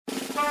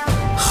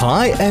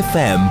Hi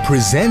FM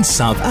presents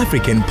South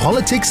African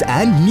politics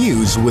and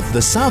news with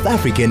the South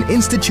African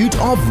Institute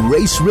of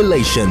Race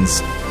Relations.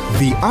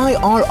 The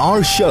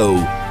IRR show,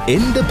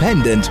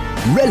 independent,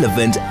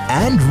 relevant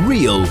and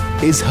real,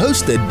 is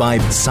hosted by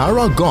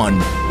Sarah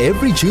Gon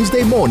every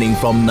Tuesday morning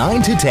from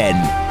 9 to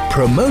 10,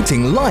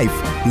 promoting life,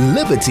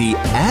 liberty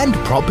and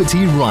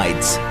property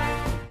rights.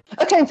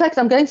 Okay, in fact,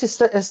 I'm going to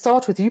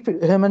start with you,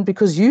 Herman,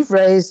 because you've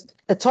raised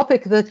a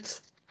topic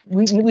that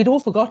we'd all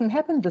forgotten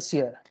happened this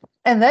year.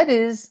 And that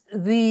is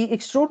the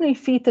extraordinary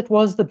feat that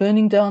was the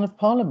burning down of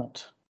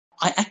Parliament.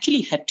 I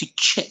actually had to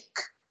check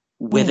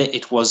whether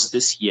it was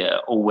this year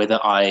or whether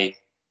I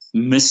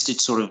missed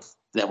it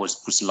that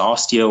was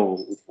last year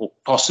or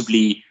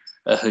possibly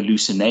a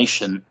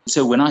hallucination.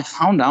 So when I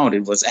found out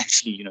it was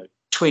actually,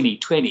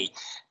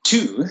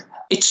 2022,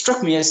 it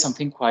struck me as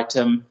something quite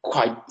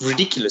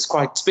ridiculous,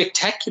 quite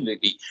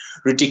spectacularly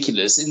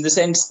ridiculous, in the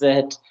sense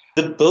that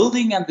the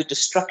building and the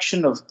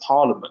destruction of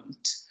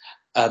Parliament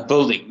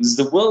buildings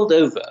the world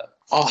over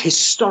are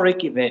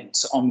historic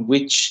events on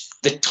which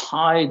the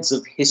tides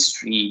of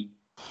history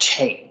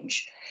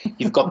change.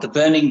 You've got the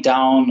burning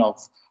down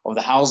of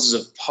the Houses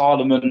of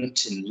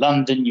Parliament in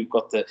London. You've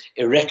got the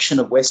erection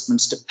of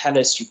Westminster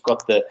Palace. You've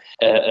got the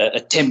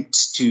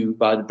attempt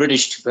by the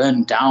British to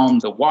burn down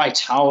the White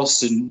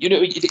House. And,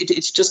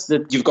 it's just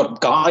that you've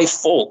got Guy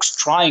Fawkes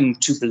trying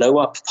to blow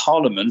up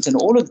Parliament. And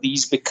all of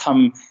these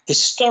become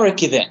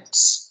historic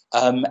events.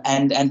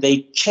 And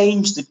they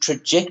change the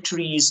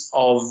trajectories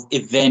of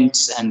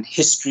events and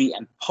history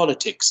and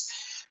politics.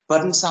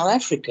 But in South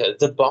Africa,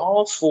 the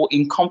bar for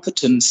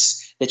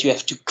incompetence that you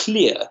have to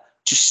clear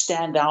to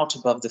stand out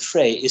above the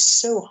fray is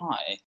so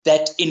high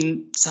that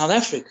in South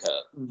Africa,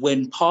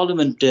 when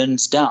Parliament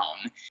burns down,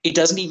 it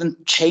doesn't even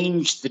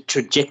change the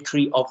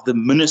trajectory of the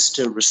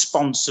minister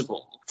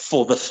responsible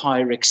for the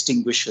fire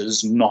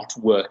extinguishers not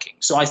working.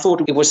 So I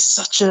thought it was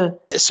such a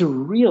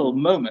surreal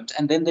moment.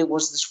 And then there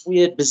was this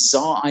weird,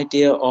 bizarre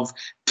idea of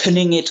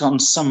pinning it on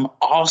some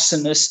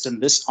arsonist,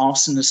 and this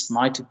arsonist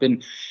might have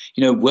been,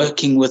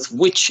 working with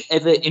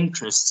whichever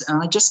interests.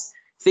 And I just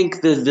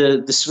think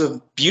the sort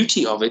of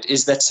beauty of it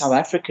is that South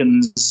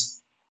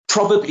Africans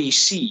probably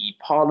see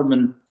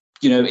Parliament,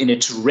 in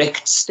its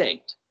wrecked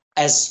state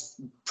as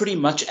pretty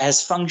much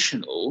as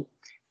functional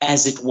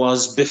as it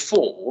was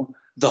before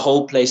the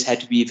whole place had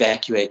to be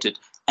evacuated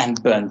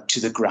and burnt to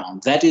the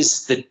ground. That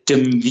is the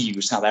dim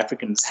view South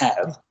Africans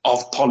have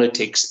of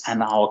politics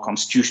and our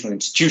constitutional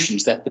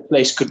institutions, that the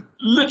place could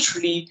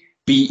literally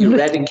be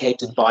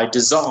eradicated by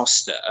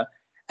disaster,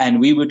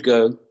 and we would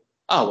go,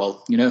 oh,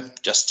 well,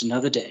 just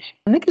another day.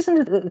 Nick,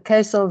 isn't it a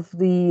case of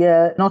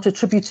the not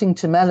attributing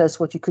to malice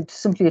what you could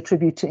simply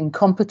attribute to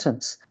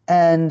incompetence?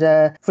 And,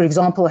 for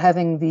example,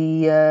 having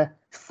the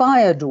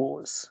fire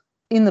doors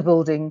in the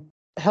building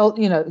held,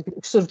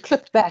 sort of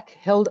clipped back,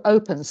 held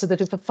open, so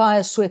that if a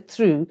fire swept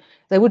through,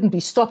 they wouldn't be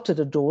stopped at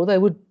a door.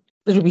 It would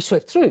be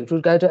swept through. It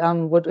would go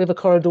down whatever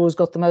corridor's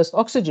got the most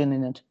oxygen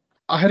in it.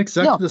 I had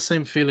exactly the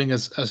same feeling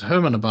as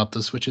Herman about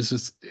this, which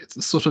is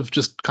it's sort of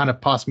just kind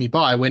of passed me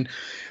by. When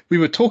we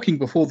were talking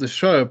before the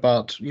show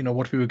about,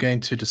 what we were going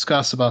to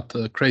discuss about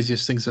the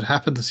craziest things that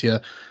happened this year,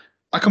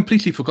 I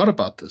completely forgot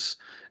about this.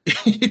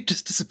 It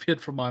just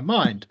disappeared from my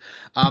mind.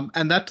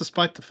 And that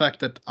despite the fact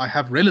that I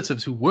have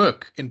relatives who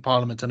work in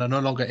Parliament and are no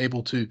longer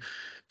able to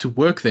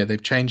work there.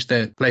 They've changed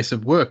their place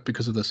of work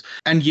because of this.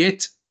 And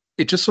yet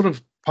it just sort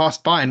of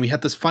passed by, and we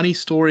had this funny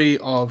story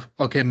of,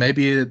 okay,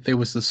 maybe there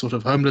was this sort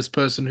of homeless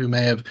person who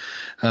may have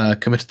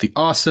committed the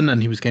arson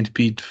and he was going to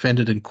be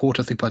defended in court,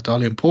 I think, by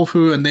Dali and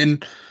Porfu, and then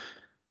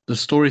the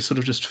story sort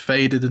of just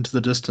faded into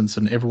the distance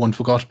and everyone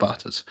forgot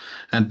about it.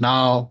 And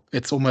now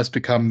it's almost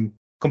become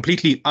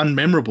completely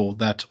unmemorable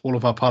that all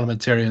of our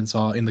parliamentarians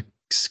are in the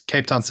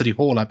Cape Town City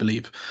Hall, I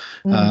believe,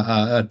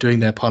 doing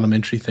their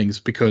parliamentary things,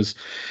 because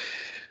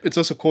it's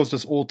also caused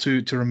us all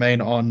to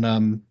remain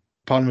on,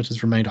 Parliament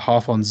has remained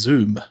half on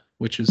Zoom,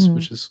 which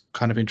is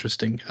kind of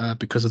interesting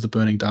because of the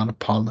burning down of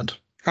Parliament.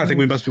 I think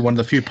we must be one of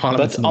the few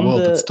parliaments in the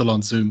world that's still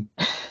on Zoom.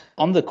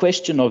 On the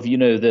question of,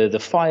 the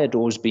fire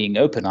doors being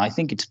open, I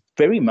think it's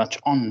very much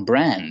on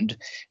brand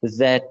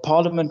that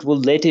Parliament will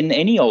let in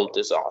any old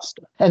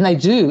disaster. And they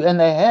do, and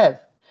they have.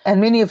 And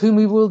many of whom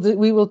we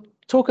will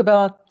talk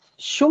about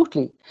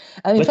shortly.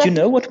 And but fact, you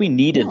know what we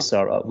needed,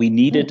 Sarah? We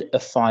needed a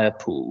fire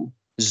pool.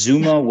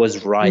 Zuma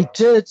was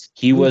right.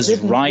 He was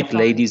right,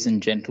 ladies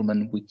and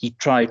gentlemen. He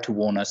tried to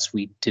warn us.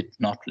 We did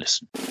not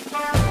listen.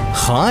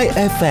 Hi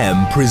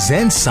FM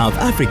presents South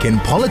African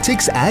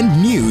politics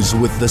and news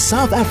with the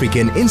South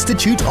African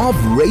Institute of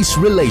Race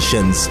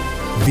Relations.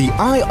 The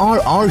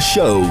IRR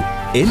show,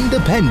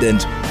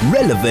 independent,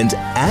 relevant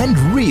and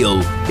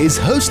real, is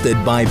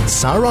hosted by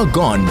Sarah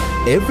Gon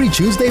every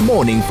Tuesday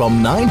morning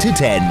from 9 to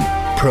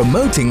 10,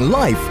 promoting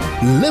life,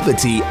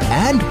 liberty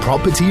and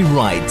property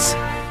rights.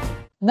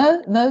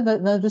 No,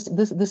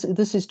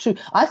 this is true.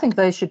 I think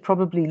they should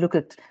probably look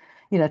at,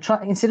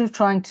 instead of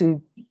trying to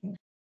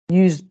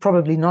use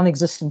probably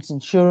non-existent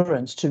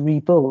insurance to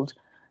rebuild,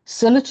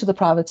 sell it to the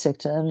private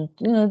sector, and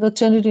they'll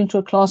turn it into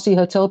a Class C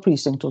hotel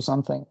precinct or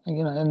something,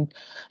 and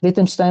let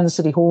them stay in the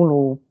city hall,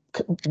 or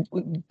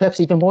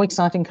perhaps even more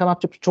exciting, come up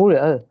to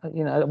Pretoria.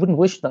 I wouldn't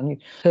wish it on you,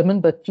 Herman,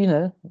 but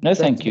No,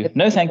 thank you.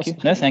 No, thank you.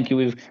 No, thank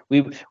you.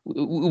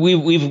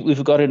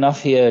 We've got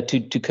enough here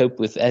to cope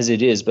with as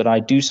it is. But I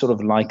do sort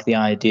of like the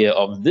idea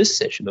of this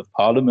session of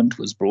Parliament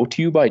was brought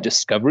to you by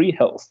Discovery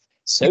Health.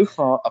 So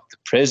far up the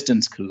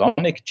president's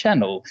colonic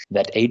channel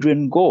that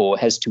Adrian Gore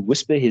has to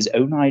whisper his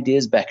own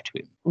ideas back to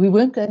him. We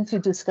weren't going to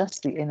discuss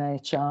the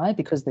NHI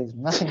because there's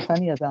nothing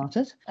funny about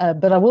it.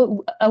 But I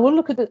will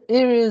look at the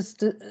areas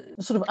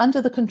sort of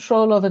under the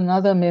control of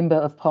another member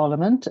of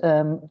Parliament,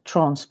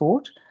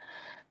 transport.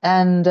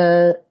 And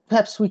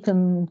perhaps we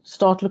can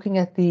start looking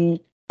at the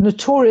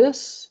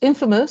notorious,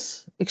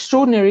 infamous,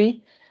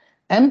 extraordinary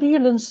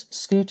ambulance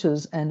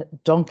scooters and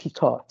donkey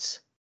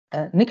carts.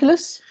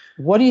 Nicholas,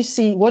 what do you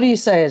see? What do you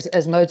say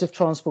as modes of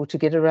transport to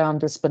get around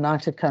this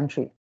benighted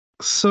country?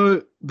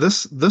 So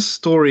this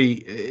story,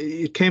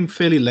 it came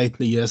fairly late in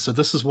the year, so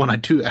this is one I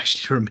do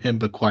actually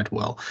remember quite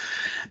well.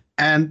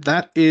 And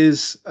that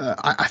is,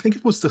 I think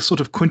it was the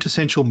sort of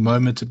quintessential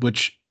moment at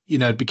which,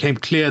 it became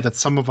clear that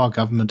some of our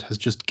government has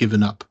just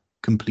given up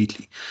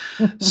completely.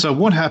 So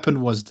what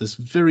happened was this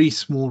very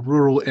small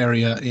rural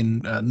area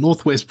in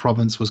Northwest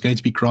Province was going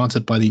to be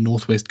granted by the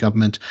Northwest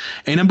government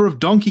a number of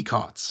donkey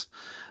carts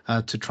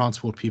to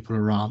transport people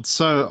around.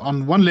 So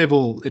on one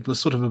level, it was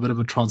sort of a bit of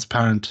a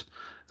transparent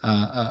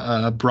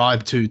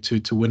bribe to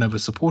win over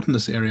support in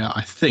this area,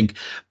 I think.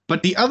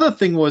 But the other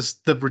thing was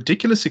the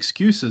ridiculous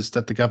excuses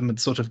that the government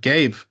sort of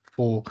gave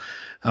for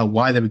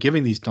why they were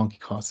giving these donkey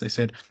carts. They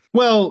said,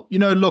 well,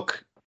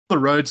 look, the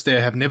roads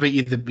there have never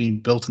either been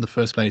built in the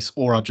first place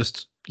or are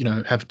just,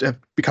 have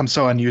become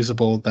so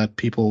unusable that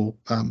people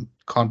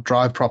can't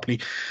drive properly.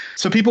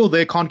 So people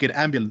there can't get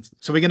ambulances.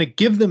 So we're going to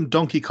give them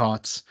donkey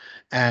carts,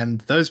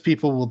 and those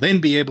people will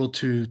then be able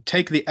to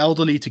take the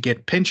elderly to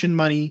get pension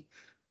money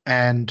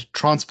and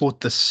transport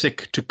the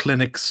sick to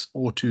clinics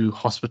or to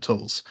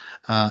hospitals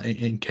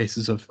in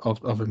cases of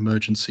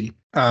emergency.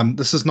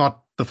 This is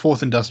not the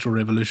fourth industrial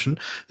revolution.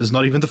 This is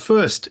not even the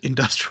first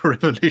industrial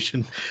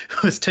revolution.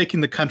 It was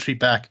taking the country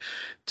back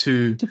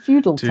to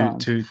feudal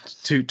times.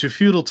 To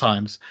feudal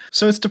times.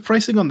 So it's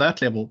depressing on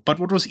that level. But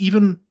what was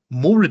even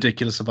more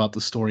ridiculous about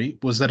the story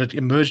was that it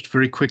emerged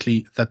very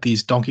quickly that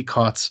these donkey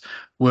carts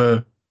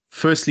were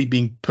firstly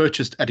being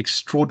purchased at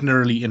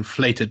extraordinarily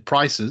inflated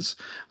prices.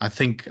 I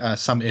think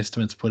some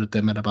estimates put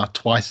them at about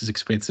twice as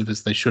expensive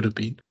as they should have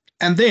been.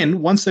 And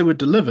then once they were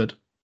delivered,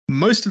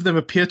 most of them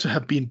appear to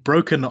have been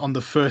broken on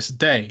the first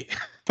day,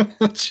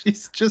 which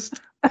is just,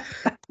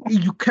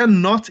 you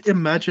cannot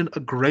imagine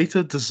a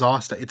greater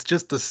disaster. It's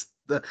just this,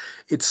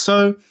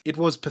 it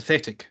was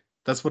pathetic.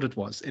 That's what it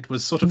was. It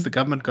was sort of the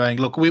government going,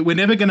 look, we're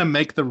never going to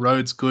make the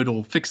roads good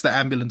or fix the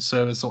ambulance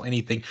service or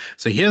anything.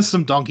 So here's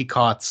some donkey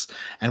carts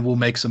and we'll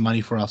make some money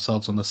for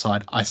ourselves on the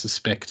side, I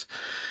suspect.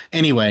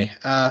 Anyway,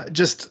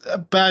 just a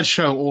bad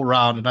show all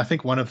round. And I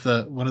think one of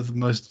the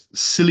most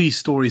silly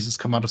stories has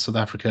come out of South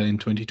Africa in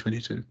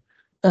 2022.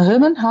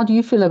 Herman, how do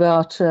you feel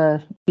about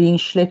being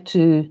schlepped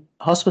to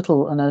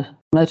hospital on a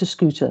motor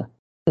scooter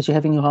as you're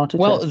having your heart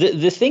attack? Well,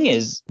 the thing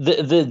is,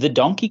 the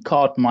donkey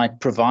cart might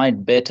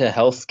provide better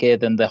healthcare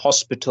than the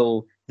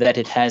hospital that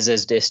it has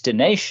as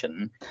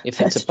destination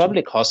if it's a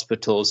public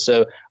hospital.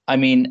 So, I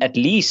mean, at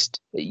least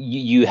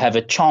you have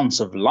a chance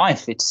of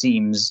life, it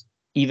seems,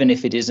 even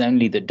if it is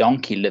only the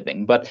donkey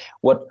living. But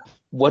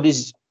what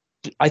is,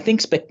 I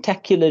think,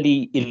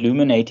 spectacularly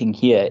illuminating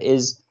here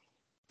is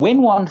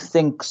when one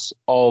thinks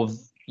of,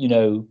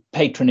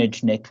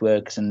 patronage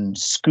networks and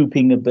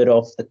scooping a bit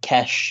off the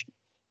cash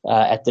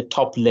at the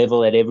top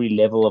level, at every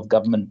level of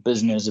government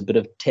business, a bit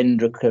of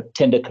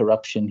tender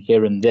corruption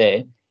here and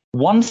there.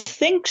 One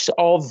thinks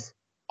of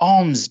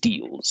arms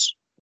deals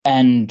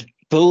and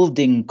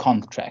building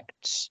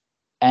contracts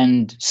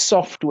and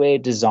software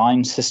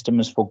design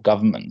systems for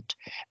government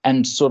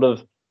and sort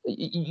of,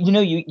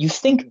 you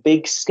think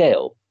big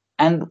scale.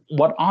 And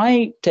what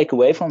I take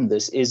away from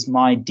this is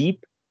my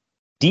deep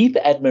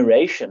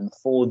admiration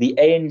for the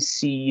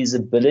ANC's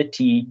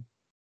ability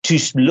to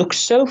look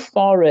so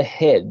far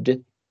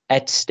ahead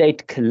at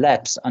state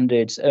collapse under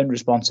its own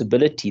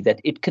responsibility that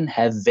it can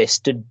have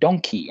vested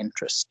donkey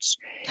interests,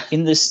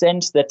 in the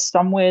sense that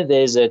somewhere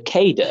there's a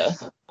cadre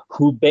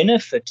who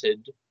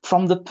benefited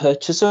from the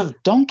purchase of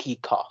donkey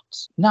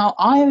carts. Now,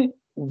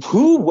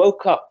 who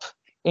woke up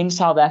in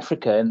South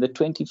Africa in the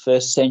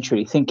 21st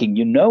century thinking,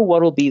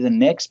 what will be the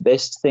next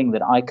best thing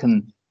that I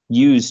can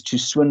use to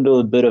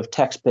swindle a bit of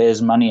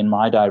taxpayers' money in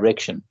my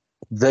direction?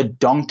 The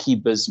donkey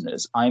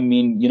business. I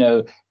mean,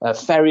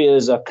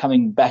 farriers are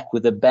coming back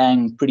with a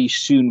bang. Pretty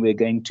soon we're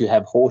going to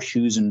have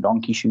horseshoes and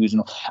donkey shoes.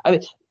 And all. I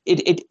mean,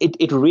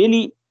 it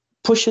really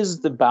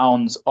pushes the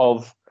bounds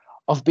of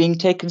being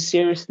taken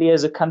seriously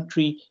as a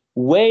country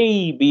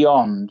way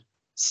beyond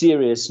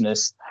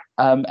seriousness.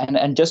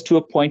 And just to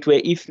a point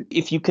where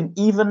if you can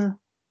even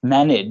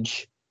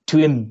manage to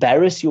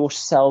embarrass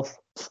yourself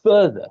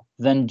further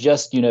than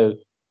just,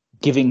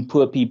 giving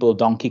poor people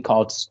donkey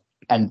carts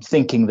and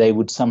thinking they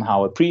would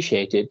somehow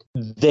appreciate it.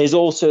 There's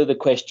also the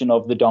question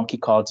of the donkey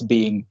carts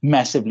being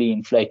massively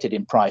inflated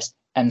in price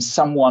and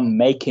someone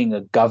making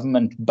a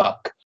government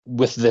buck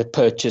with the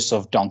purchase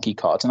of donkey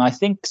carts. And I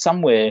think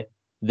somewhere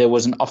there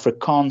was an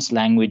Afrikaans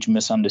language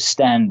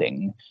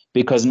misunderstanding,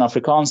 because in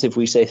Afrikaans, if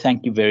we say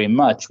thank you very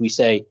much, we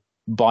say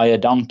buy a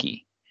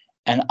donkey.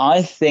 And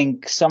I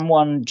think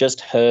someone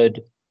just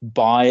heard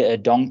buy a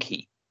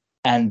donkey,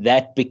 and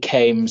that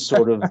became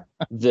sort of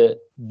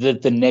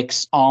the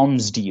next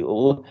arms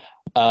deal.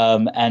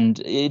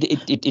 And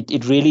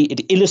it really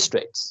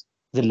illustrates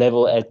the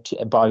level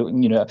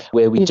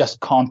where we just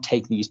can't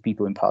take these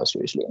people in power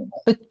seriously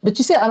anymore. But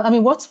you see, I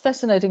mean, what's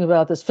fascinating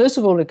about this, first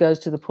of all, it goes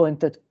to the point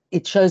that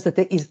it shows that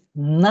there is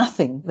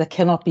nothing that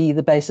cannot be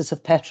the basis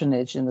of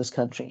patronage in this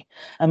country.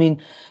 I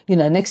mean,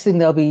 next thing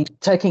they'll be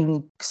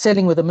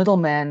selling with a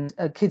middleman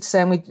kids'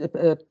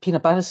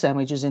 peanut butter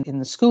sandwiches in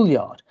the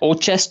schoolyard, or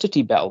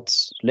chastity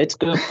belts. Let's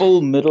go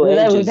full Middle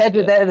Ages. I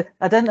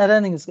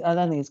don't think it's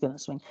going to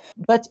swing.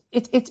 But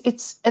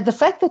it's the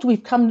fact that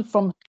we've come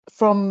from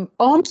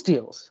arms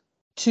deals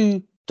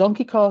to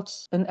donkey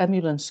carts and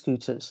ambulance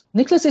scooters.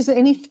 Nicholas, is there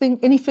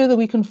any further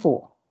we can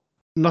fall?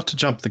 Not to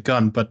jump the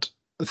gun, but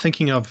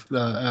thinking of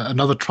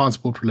another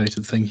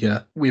transport-related thing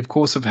here, we of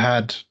course have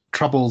had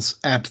troubles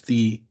at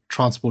the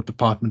transport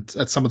department,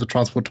 at some of the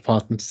transport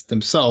departments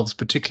themselves,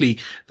 particularly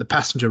the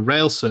passenger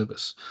rail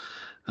service,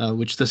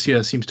 which this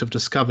year seems to have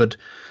discovered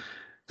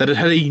that it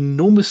had an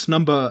enormous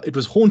number. It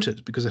was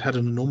haunted because it had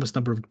an enormous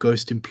number of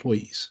ghost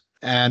employees.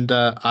 And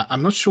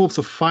I'm not sure of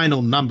the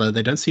final number.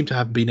 They don't seem to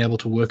have been able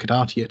to work it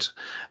out yet.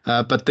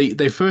 But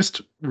they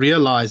first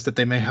realized that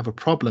they may have a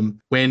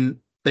problem when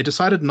they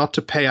decided not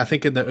to pay. I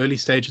think in the early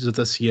stages of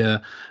this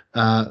year,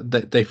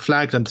 that they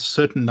flagged a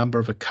certain number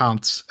of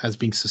accounts as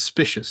being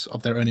suspicious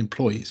of their own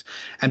employees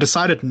and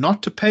decided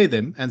not to pay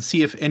them and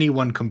see if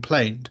anyone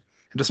complained.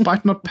 And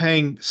despite not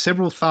paying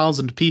several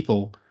thousand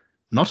people,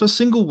 not a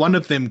single one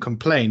of them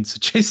complained,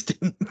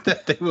 suggesting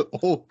that they were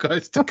all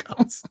ghost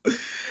accounts.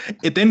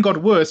 It then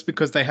got worse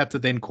because they had to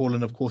then call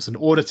in, of course, an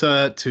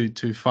auditor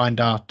to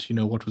find out,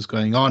 what was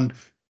going on.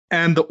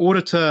 And the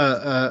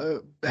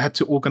auditor had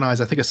to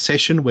organize, I think, a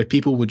session where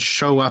people would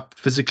show up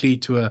physically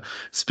to a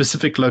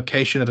specific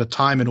location at a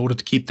time in order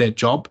to keep their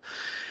job.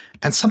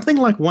 And something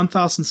like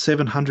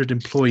 1,700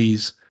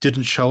 employees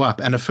didn't show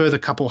up, and a further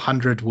couple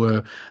hundred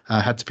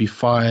had to be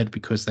fired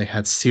because they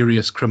had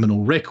serious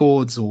criminal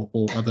records or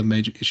other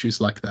major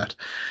issues like that.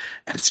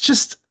 And it's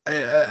just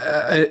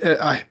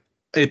it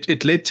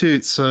led to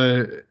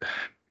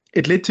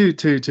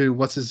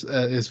what's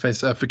his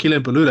face,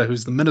 Fikile Mbalula,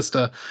 who's the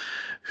minister,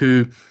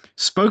 who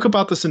spoke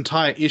about this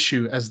entire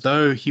issue as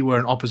though he were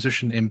an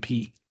opposition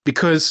MP,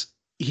 because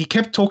he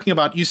kept talking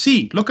about,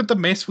 look at the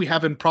mess we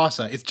have in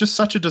PRASA. It's just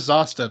such a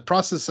disaster.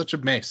 PRASA is such a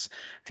mess.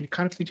 And you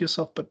kind of think to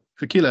yourself, but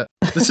Fikile,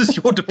 this is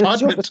your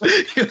department.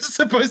 You're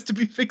supposed to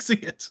be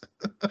fixing it.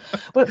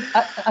 Well,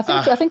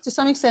 I think to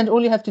some extent,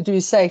 all you have to do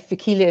is say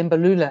Fikile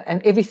Mbalula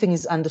and everything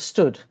is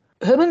understood.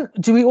 Herman,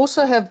 do we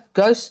also have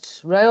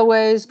ghost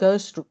railways,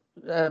 ghost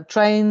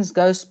trains,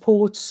 ghost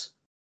ports?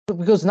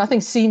 Because nothing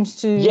seems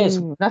to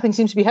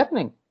be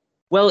happening.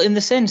 Well, in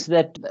the sense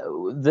that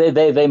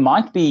they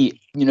might be,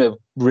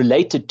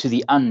 related to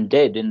the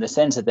undead, in the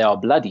sense that they are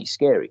bloody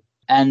scary.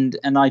 And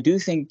I do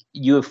think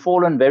you have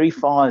fallen very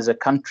far as a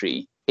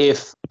country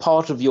if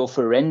part of your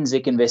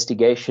forensic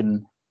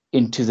investigation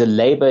into the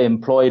labor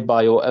employed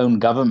by your own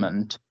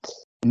government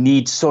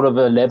needs sort of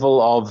a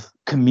level of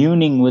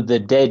communing with the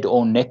dead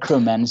or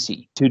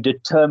necromancy to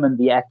determine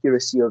the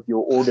accuracy of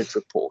your audit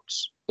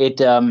reports. It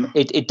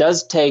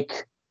does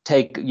take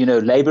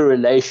labor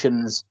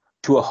relations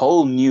to a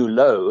whole new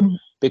low,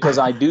 because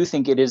I do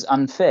think it is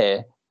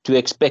unfair to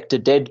expect a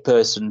dead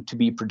person to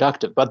be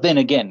productive. But then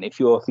again, if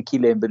you're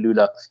Fikile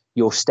Mbalula,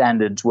 your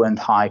standards weren't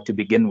high to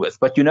begin with.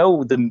 But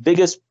the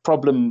biggest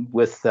problem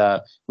with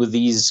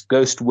these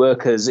ghost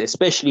workers,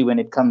 especially when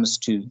it comes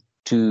to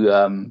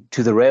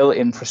the rail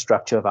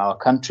infrastructure of our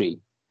country,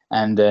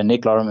 and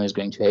Nick Lorimer is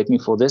going to hate me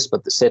for this,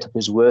 but the setup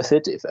is worth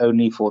it, if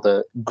only for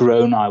the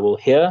groan I will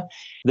hear.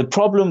 The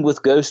problem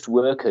with ghost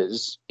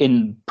workers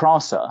in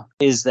PRASA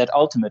is that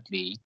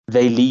ultimately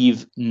they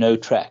leave no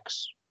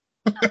tracks.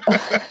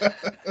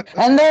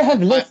 And they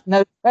have left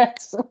no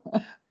tracks.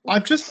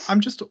 I'm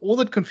just all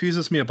that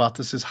confuses me about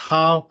this is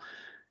how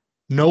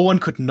no one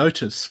could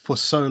notice for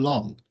so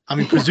long. I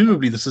mean,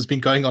 presumably this has been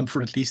going on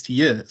for at least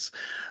years.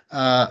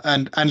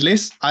 And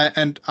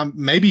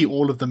maybe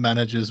all of the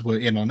managers were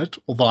in on it,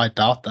 although I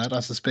doubt that. I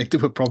suspect there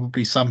were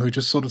probably some who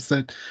just sort of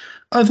said,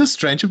 "Oh, this is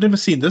strange. I've never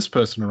seen this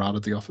person around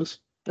at the office."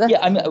 Yeah,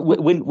 I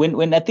mean,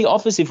 when at the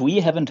office, if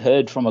we haven't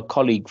heard from a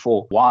colleague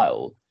for a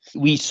while,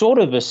 we sort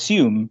of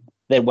assume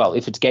that, well,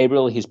 if it's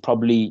Gabriel, he's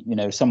probably,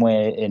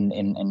 somewhere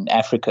in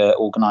Africa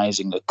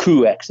organizing a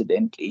coup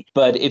accidentally.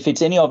 But if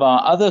it's any of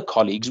our other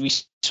colleagues, we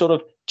sort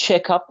of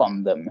check up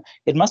on them.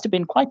 It must have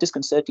been quite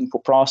disconcerting for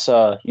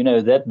PRASA,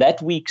 that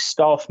week's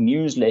staff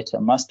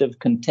newsletter must have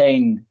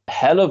contained a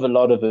hell of a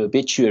lot of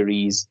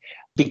obituaries,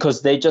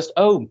 because they just,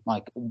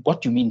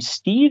 what do you mean,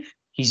 Steve?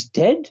 He's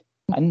dead?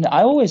 And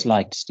I always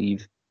liked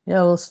Steve.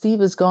 Yeah, well, Steve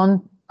has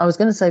gone. I was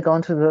going to say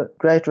gone to the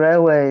great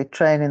railway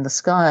train in the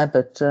sky,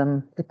 but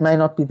it may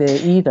not be there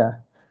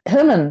either.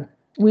 Herman,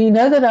 we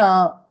know that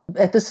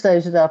at this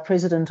stage that our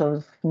president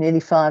of nearly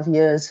 5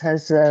 years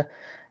has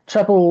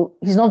trouble.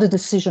 He's not a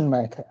decision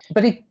maker,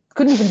 but he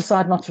couldn't even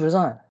decide not to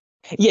resign.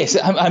 Yes,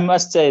 I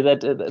must say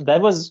that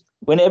that was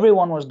when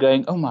everyone was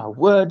going, oh my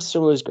word,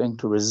 Cyril is going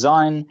to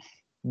resign.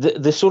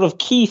 The sort of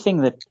key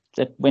thing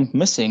that went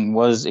missing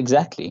was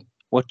exactly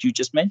what you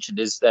just mentioned,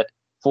 is that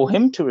for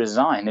him to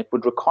resign, it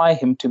would require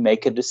him to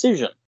make a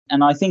decision.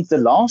 And I think the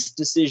last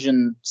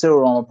decision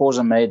Cyril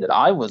Ramaphosa made that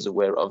I was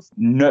aware of,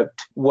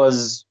 note,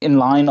 was in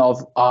line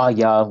of,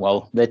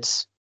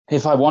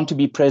 if I want to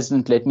be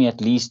president, let me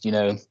at least,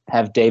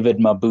 have David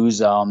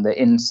Mabuza on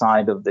the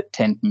inside of the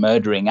tent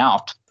murdering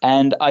out.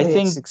 And I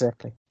think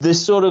exactly.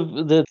 this sort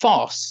of the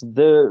farce,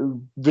 the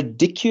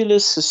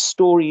ridiculous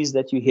stories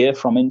that you hear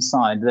from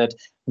inside, that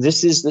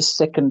this is the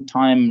second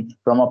time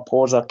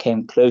Ramaphosa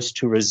came close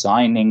to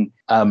resigning.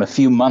 A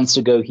few months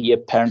ago, he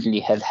apparently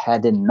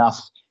had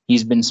enough.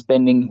 He's been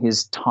spending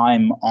his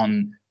time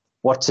on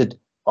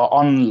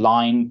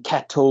online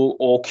cattle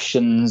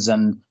auctions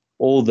and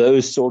all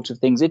those sorts of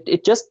things.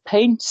 It just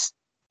paints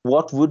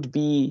what would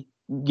be,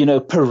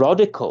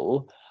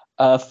 parodical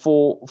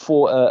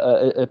for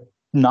a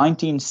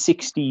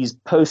 1960s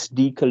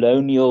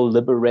post-decolonial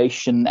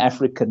liberation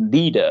African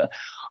leader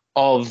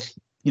of,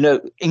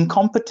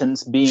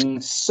 incompetence being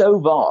so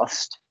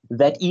vast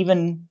that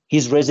even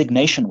his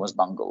resignation was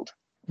bungled.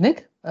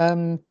 Nick?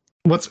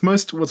 What's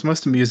most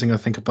amusing, I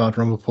think, about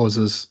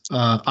Ramaphosa's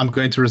I'm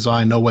going to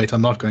resign, no, wait,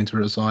 I'm not going to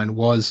resign,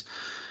 was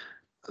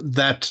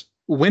that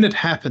when it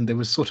happened, there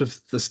was sort of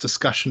this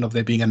discussion of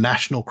there being a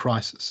national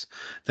crisis,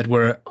 that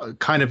we're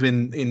kind of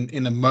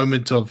in a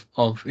moment of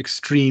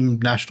extreme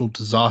national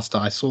disaster.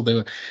 I saw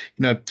there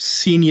were,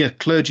 senior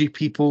clergy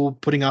people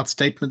putting out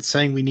statements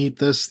saying we need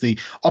this. The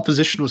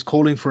opposition was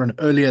calling for an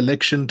early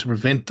election to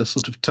prevent the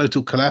sort of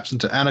total collapse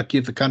into anarchy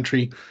of the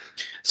country.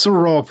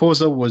 Cyril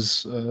Ramaphosa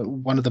was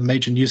one of the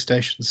major news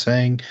stations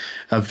saying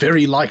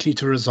very likely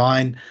to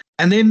resign.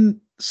 And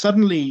then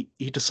suddenly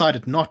he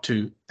decided not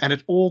to, and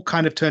it all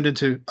kind of turned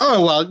into,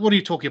 oh, well, what are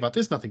you talking about?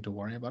 There's nothing to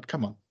worry about.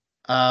 Come on.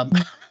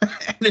 And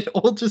it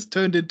all just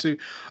turned into,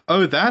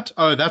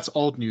 that's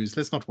old news.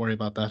 Let's not worry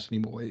about that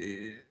anymore.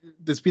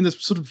 There's been this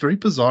sort of very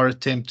bizarre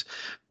attempt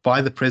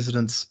by the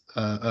president's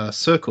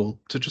circle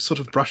to just sort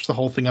of brush the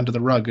whole thing under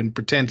the rug and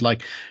pretend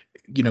like,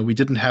 we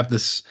didn't have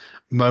this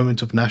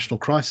moment of national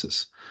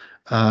crisis.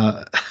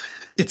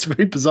 It's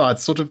very bizarre.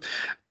 It's sort of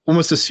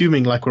almost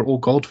assuming like we're all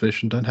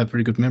goldfish and don't have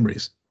very good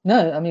memories.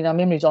 No, I mean, our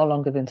memories are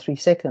longer than 3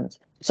 seconds.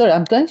 Sorry,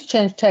 I'm going to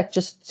change tack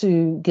just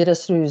to get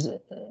us through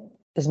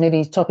as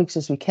many topics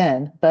as we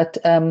can. But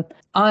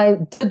I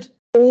did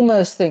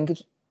almost think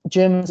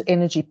Germany's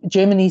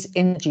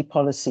energy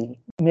policy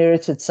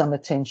merited some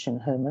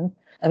attention, Herman.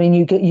 I mean,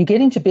 you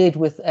get into bed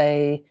with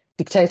a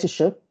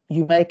dictatorship.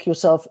 You make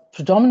yourself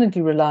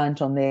predominantly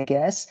reliant on their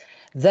gas.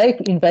 They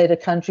invade a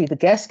country, the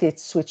gas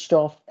gets switched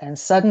off, and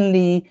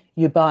suddenly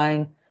you're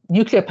buying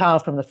nuclear power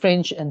from the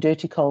French and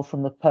dirty coal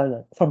from the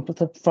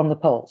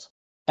Poles.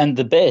 And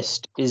the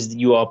best is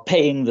you are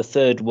paying the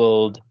third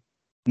world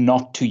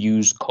not to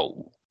use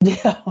coal.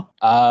 Yeah.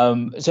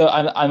 So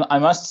I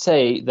must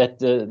say that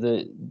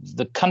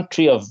the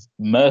country of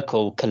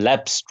Merkel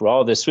collapsed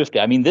rather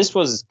swiftly. I mean, this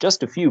was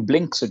just a few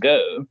blinks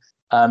ago.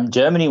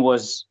 Germany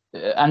was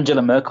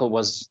Angela Merkel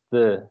was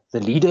the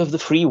leader of the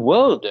free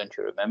world. Don't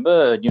you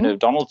remember?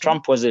 Donald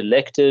Trump was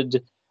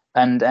elected.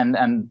 And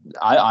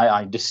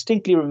I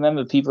distinctly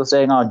remember people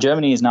saying,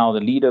 Germany is now the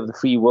leader of the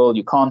free world.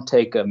 You can't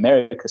take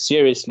America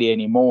seriously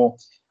anymore.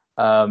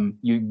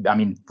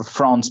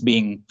 France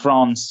being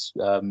France,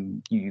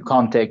 you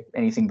can't take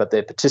anything but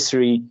their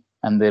patisserie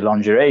and their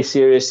lingerie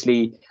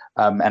seriously.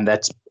 And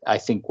that's, I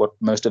think, what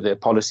most of their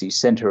policies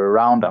center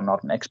around. I'm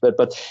not an expert.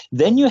 But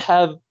then you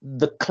have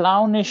the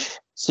clownish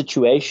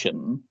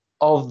situation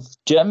of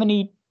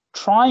Germany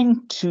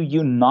trying to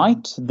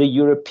unite the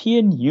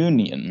European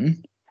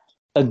Union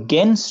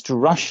against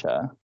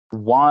Russia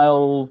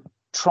while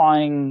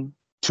trying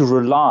to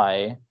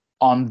rely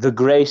on the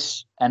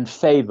grace and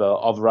favor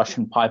of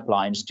Russian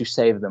pipelines to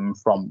save them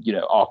from,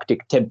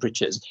 Arctic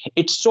temperatures.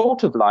 It's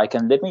sort of like,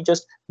 and let me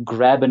just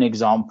grab an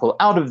example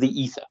out of the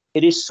ether.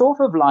 It is sort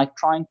of like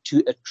trying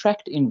to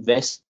attract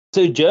investors.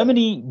 So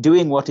Germany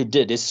doing what it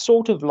did is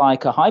sort of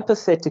like a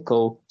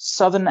hypothetical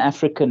Southern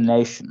African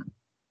nation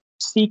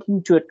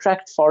seeking to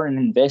attract foreign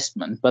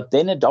investment, but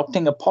then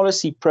adopting a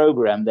policy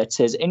program that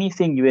says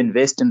anything you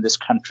invest in this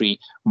country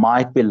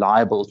might be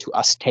liable to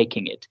us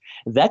taking it.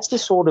 That's the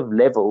sort of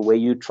level where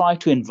you try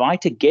to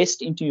invite a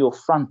guest into your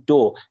front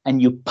door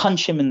and you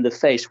punch him in the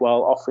face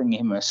while offering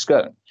him a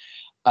scone.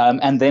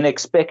 And then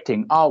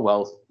expecting,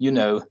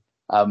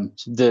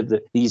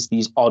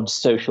 these odd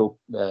social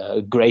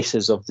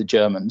graces of the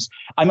Germans.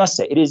 I must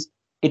say,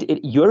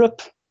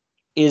 Europe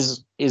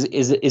is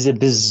a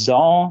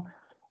bizarre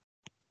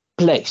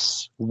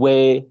place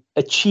where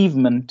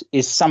achievement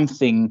is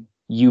something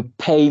you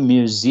pay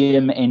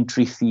museum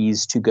entry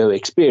fees to go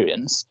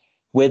experience,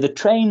 where the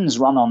trains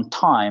run on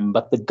time,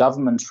 but the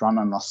governments run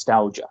on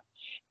nostalgia.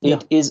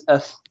 It is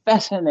a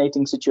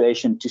fascinating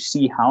situation to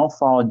see how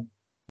far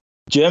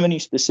Germany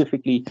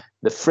specifically,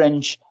 the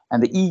French,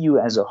 and the EU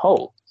as a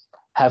whole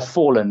have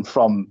fallen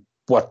from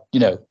what,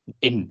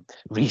 in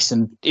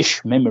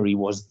recent-ish memory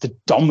was the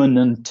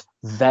dominant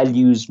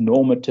values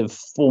normative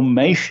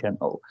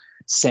formational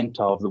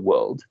center of the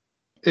world.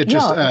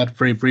 Just add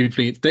very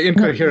briefly, the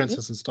incoherence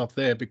doesn't stop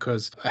there,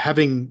 because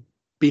having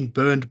been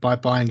burned by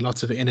buying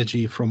lots of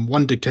energy from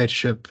one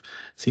dictatorship,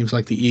 seems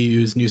like the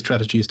EU's new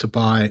strategy is to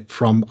buy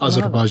from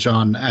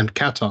Azerbaijan and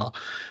Qatar,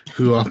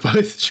 who are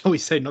both, shall we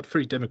say, not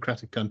very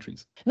democratic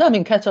countries. No, I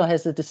mean, Qatar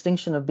has the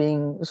distinction of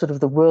being sort of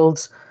the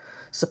world's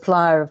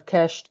supplier of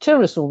cash to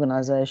terrorist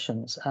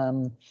organizations.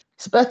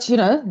 But,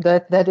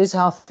 that is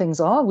how things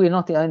are. We're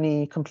not the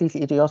only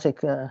completely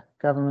idiotic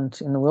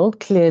government in the world,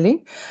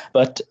 clearly.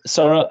 But,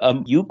 Sarah,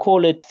 you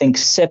call it, I think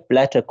Sepp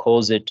Blatter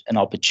calls it an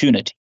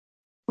opportunity.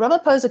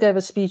 Ramaphosa gave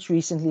a speech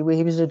recently where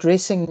he was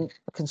addressing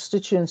a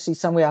constituency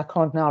somewhere, I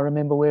can't now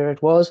remember where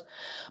it was,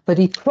 but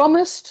he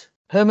promised,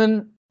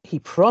 Herman,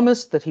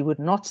 that he would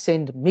not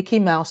send Mickey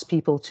Mouse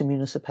people to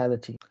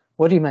municipalities.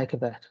 What do you make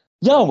of that?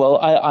 Yeah, well,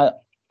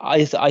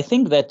 I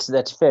think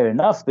that's fair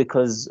enough,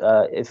 because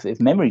if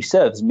memory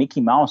serves,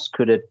 Mickey Mouse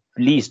could at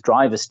least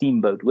drive a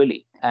Steamboat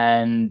Willie,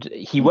 and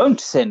he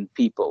won't send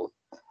people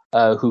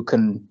who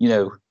can,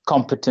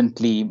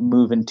 competently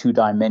move in 2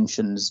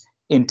 dimensions,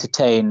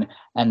 entertain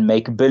and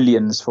make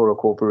billions for a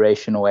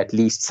corporation, or at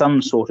least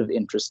some sort of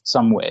interest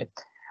somewhere.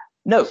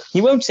 No,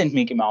 he won't send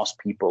Mickey Mouse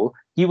people.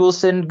 He will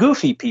send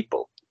goofy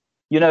people.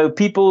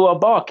 People who are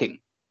barking.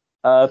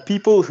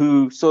 People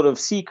who sort of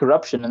see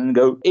corruption and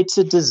go, it's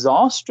a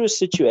disastrous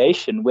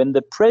situation when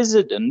the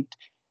president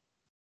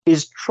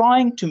is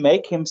trying to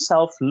make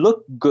himself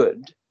look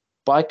good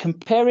by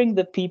comparing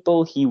the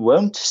people he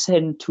won't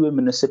send to a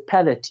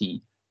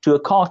municipality to a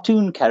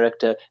cartoon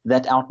character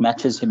that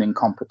outmatches him in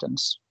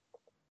competence.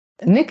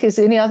 Nick, is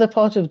there any other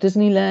part of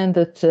Disneyland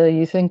that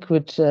you think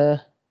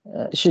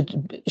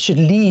should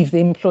leave the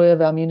employ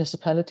of our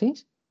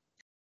municipalities?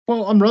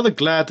 Well, I'm rather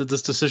glad that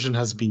this decision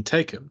has been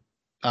taken.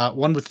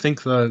 One would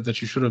think, though,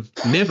 that you should have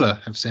never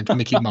have sent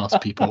Mickey Mouse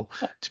people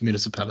to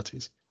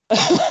municipalities.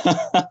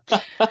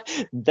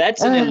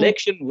 That's an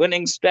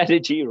election-winning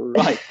strategy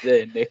right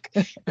there, Nick.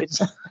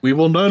 We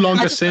will no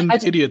longer send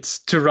idiots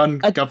to run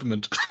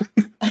government.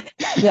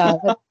 Yeah,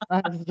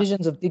 I have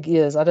visions of big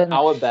ears. I don't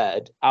know.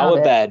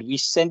 Our bad. We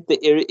sent the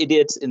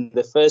idiots in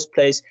the first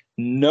place.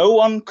 No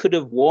one could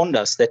have warned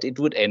us that it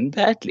would end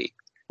badly.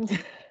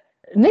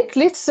 Nick,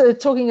 let's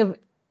talking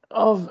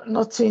of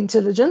not too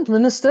intelligent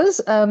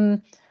ministers.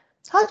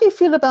 How do you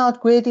feel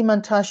about Gwedi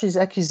Mantashe's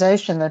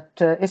accusation that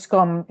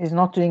Eskom is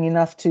not doing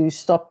enough to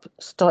stop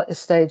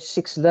stage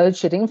 6 load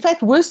shedding? In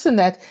fact, worse than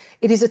that,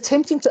 it is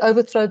attempting to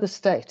overthrow the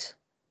state.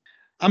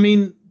 I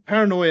mean,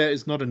 paranoia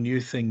is not a new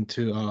thing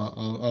to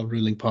our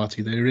ruling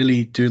party. They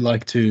really do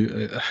like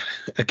to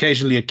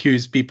occasionally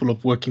accuse people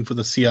of working for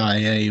the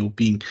CIA or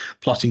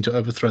plotting to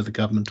overthrow the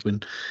government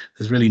when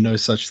there's really no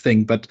such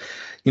thing. But,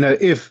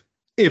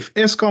 if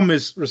Eskom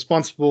is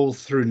responsible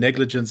through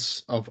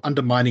negligence of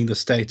undermining the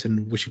state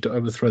and wishing to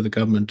overthrow the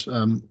government,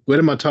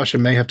 Gwedi Mantashe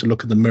may have to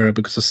look in the mirror,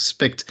 because I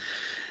suspect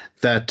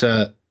that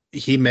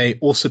he may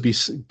also be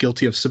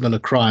guilty of similar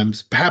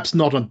crimes, perhaps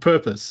not on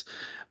purpose.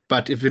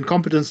 But if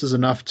incompetence is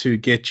enough to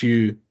get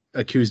you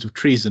accused of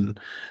treason,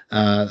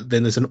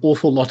 then there's an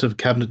awful lot of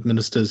cabinet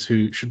ministers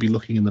who should be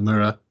looking in the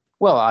mirror.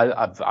 Well,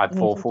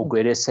 for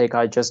Gwedi's sake,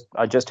 I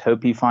just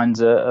hope he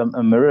finds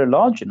a mirror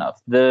large enough.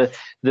 The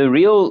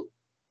real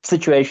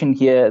situation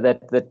here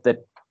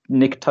that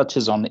Nick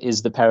touches on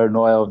is the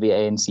paranoia of the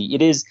ANC.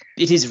 It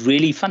is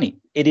really funny.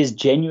 It is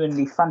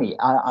genuinely funny.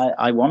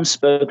 I once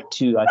spoke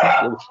to, I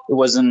think it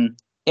was an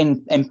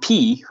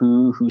MP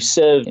who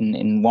served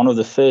in one of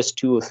the first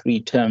 2 or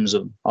 3 terms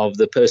of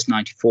the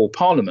post-94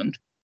 Parliament,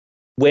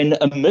 when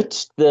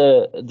amidst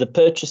the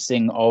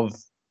purchasing of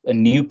a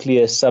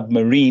nuclear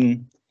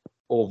submarine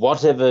or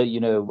whatever,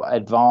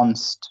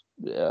 advanced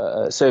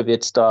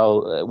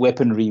Soviet-style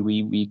weaponry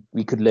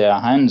we could lay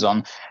our hands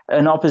on,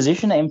 an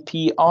opposition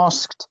MP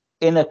asked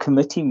in a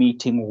committee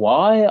meeting,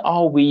 why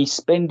are we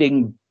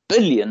spending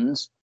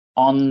billions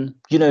on,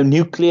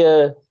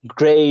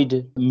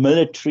 nuclear-grade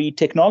military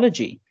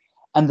technology?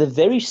 And the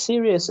very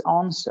serious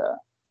answer,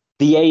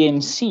 the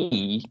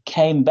ANC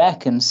came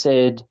back and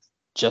said,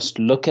 just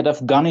look at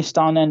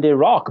Afghanistan and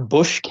Iraq.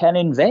 Bush can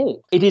invade.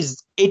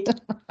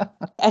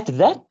 At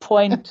that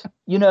point,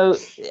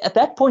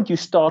 you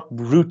start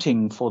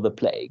rooting for the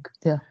plague.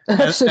 Yeah.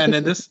 and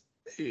in this,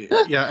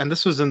 and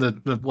this was in the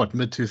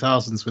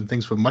mid-2000s, when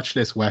things were much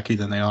less wacky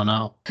than they are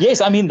now.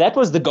 Yes, I mean, that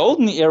was the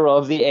golden era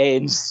of the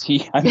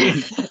ANC. I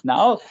mean,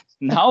 now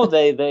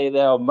they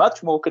are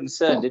much more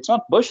concerned. It's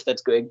not Bush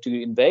that's going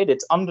to invade,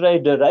 it's Andre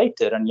de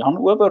Ruyter and Jan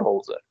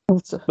Oberholzer.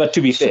 But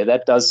to be fair,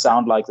 that does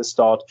sound like the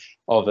start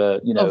of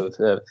a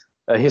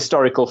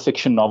historical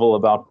fiction novel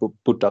about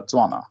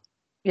Botswana.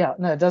 Yeah,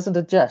 no, doesn't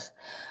it just?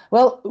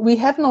 Well, we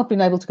have not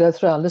been able to go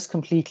through our list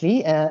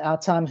completely. Our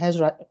time has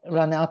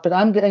run out, but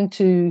I'm going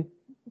to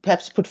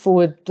perhaps put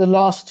forward the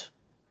last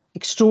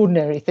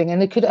extraordinary thing,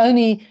 and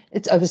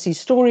it's overseas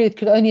story, it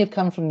could only have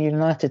come from the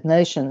United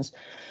Nations.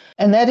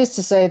 And that is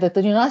to say that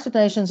the United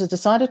Nations has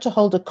decided to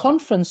hold a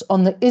conference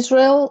on the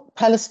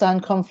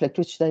Israel-Palestine conflict,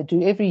 which they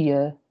do every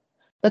year,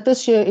 but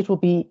this year it will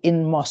be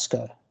in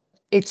Moscow.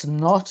 It's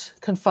not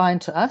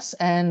confined to us,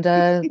 and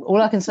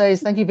all I can say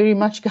is thank you very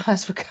much,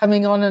 guys, for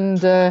coming on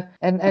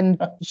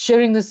and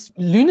sharing this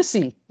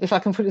lunacy, if I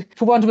can put it,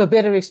 for want of a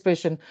better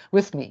expression,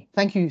 with me.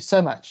 Thank you so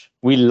much.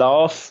 We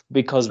laugh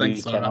because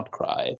Thanks, we cannot cry.